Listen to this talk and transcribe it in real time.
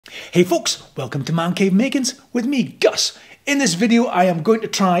Hey folks, welcome to Man Cave Makings with me, Gus. In this video I am going to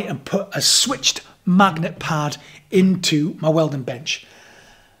try and put a switched magnet pad into my welding bench.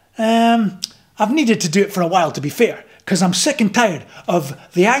 I've needed to do it for a while, to be fair, because I'm sick and tired of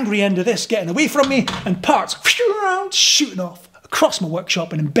the angry end of this getting away from me and parts shooting off across my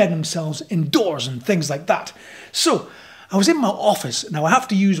workshop and embedding themselves indoors and things like that. So I was in my office. Now I have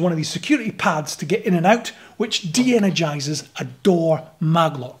to use one of these security pads to get in and out, which de-energizes a door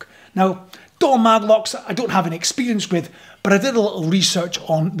maglock. Now, door maglocks I don't have any experience with, but I did a little research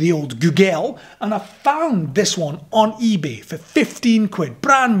on the old Google and I found this one on eBay for 15 quid,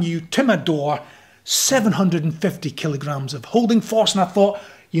 brand new to my door, 750 kilograms of holding force, and I thought,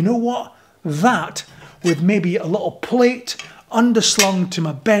 you know what, that with maybe a little plate underslung to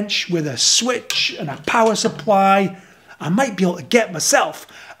my bench with a switch and a power supply, I might be able to get myself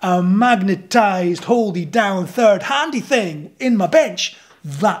a magnetized holdy down third handy thing in my bench.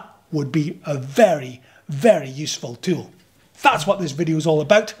 That would be a very, very useful tool. That's what this video is all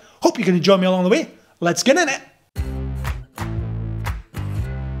about. Hope you can join me along the way. Let's get in it.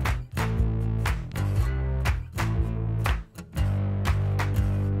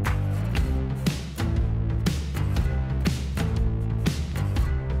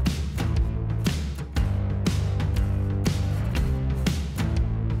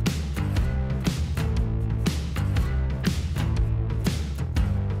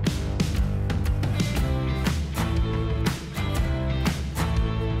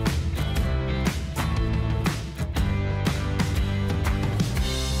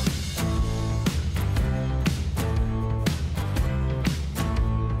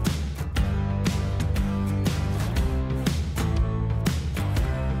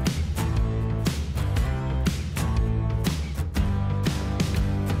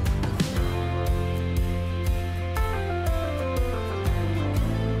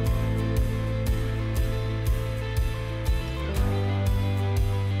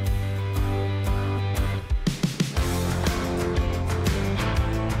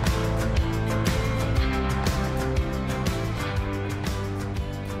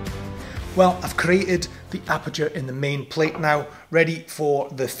 Well, I've created the aperture in the main plate now, ready for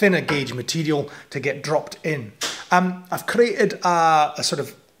the thinner gauge material to get dropped in. I've created a sort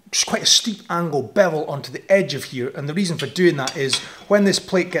of quite a steep angle bevel onto the edge of here, and the reason for doing that is when this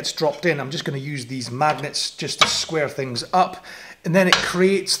plate gets dropped in, I'm just going to use these magnets just to square things up, and then it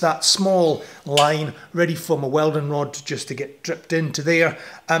creates that small line ready for my welding rod just to get dripped into there.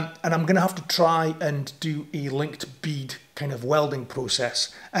 And I'm going to have to try and do a linked bead kind of welding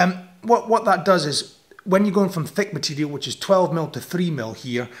process. What that does is when you're going from thick material, which is 12mm to 3mm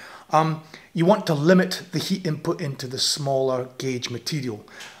here, you want to limit the heat input into the smaller gauge material.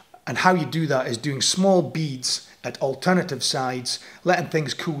 And how you do that is doing small beads at alternative sides, letting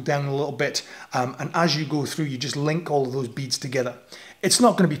things cool down a little bit, and as you go through you just link all of those beads together. It's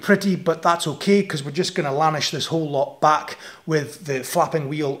not going to be pretty, but that's okay because we're just going to lanish this whole lot back with the flapping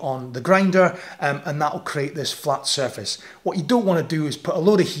wheel on the grinder, and that will create this flat surface. What you don't want to do is put a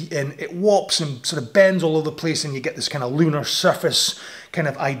load of heat in, it warps and sort of bends all over the place and you get this kind of lunar surface kind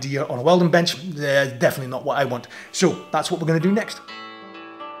of idea on a welding bench. Definitely not what I want. So that's what we're going to do next.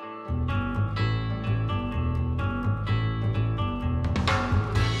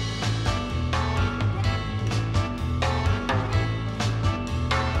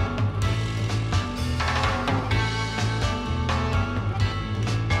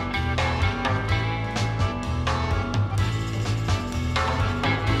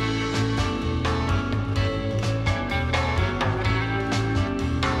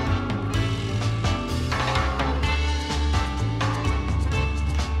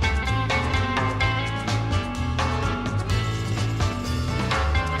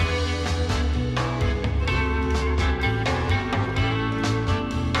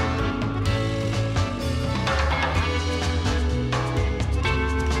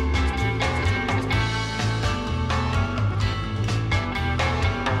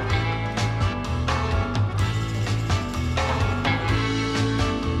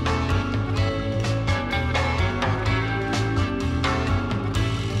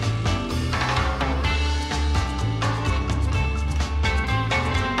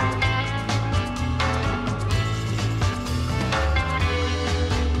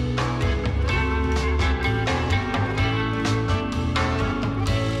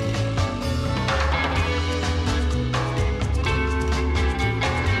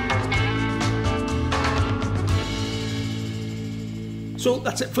 So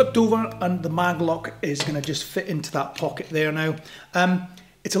that's it flipped over, and the mag lock is going to just fit into that pocket there now.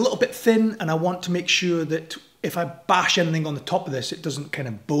 It's a little bit thin, and I want to make sure that if I bash anything on the top of this, it doesn't kind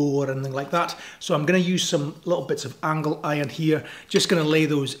of bow or anything like that. So I'm going to use some little bits of angle iron here. Just going to lay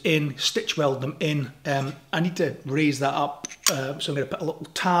those in, stitch weld them in. I need to raise that up, so I'm going to put a little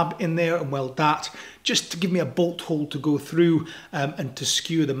tab in there and weld that, just to give me a bolt hole to go through and to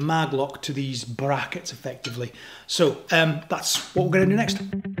skew the mag lock to these brackets effectively. So that's what we're going to do next.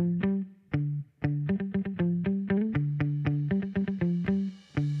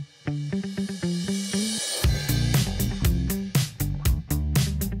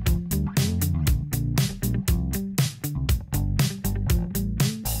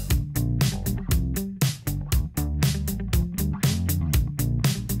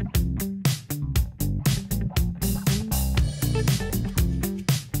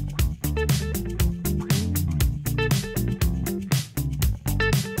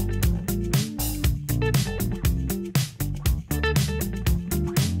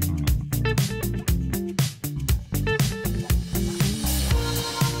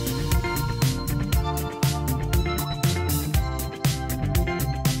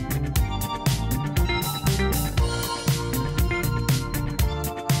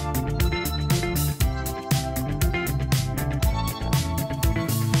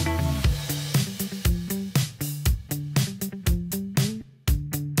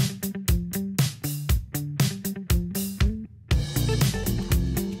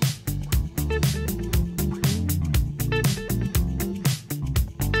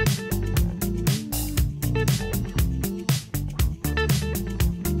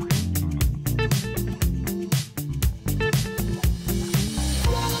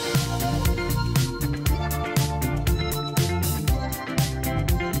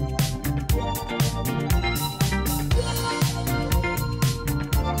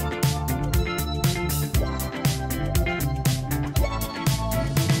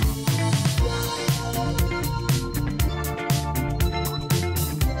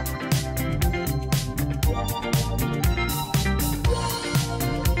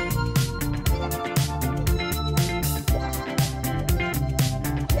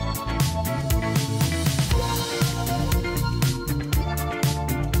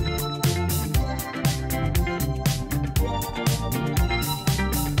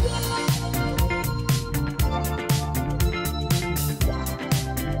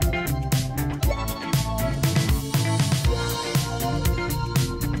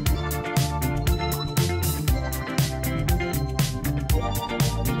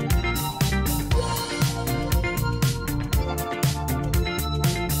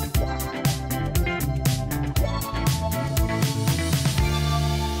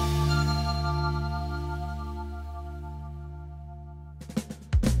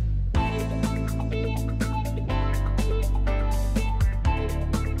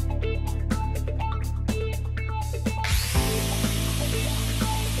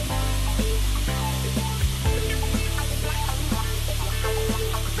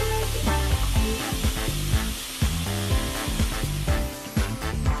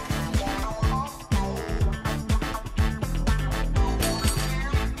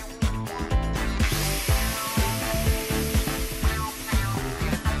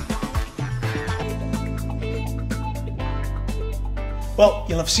 Well,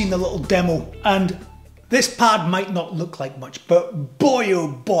 you'll have seen the little demo, and this pad might not look like much, but boy oh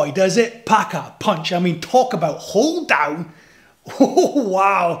boy does it pack a punch. I mean, talk about hold down. Oh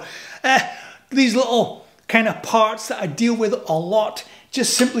wow. These little kind of parts that I deal with a lot,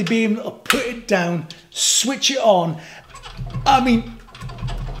 just simply being able to put it down, switch it on. I mean,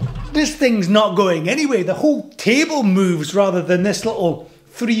 this thing's not going anyway. The whole table moves rather than this little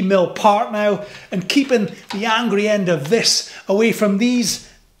 3mm part now, and keeping the angry end of this away from these,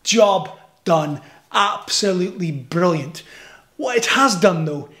 job done. Absolutely brilliant. What it has done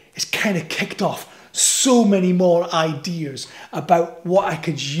though is kind of kicked off so many more ideas about what I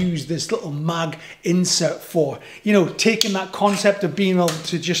could use this little mag insert for. You know, taking that concept of being able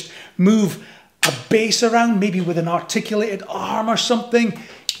to just move a base around, maybe with an articulated arm or something,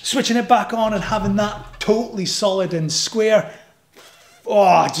 switching it back on and having that totally solid and square.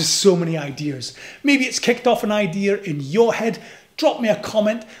 Oh, just so many ideas. Maybe it's kicked off an idea in your head. Drop me a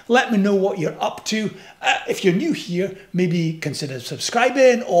comment, let me know what you're up to. If you're new here, maybe consider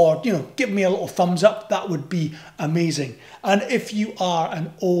subscribing, or give me a little thumbs up. That would be amazing. And if you are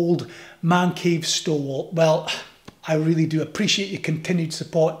an old man cave stalwart, well, I really do appreciate your continued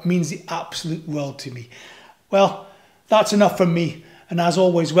support. It means the absolute world to me. Well, that's enough from me. And as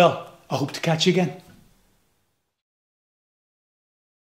always, well, I hope to catch you again.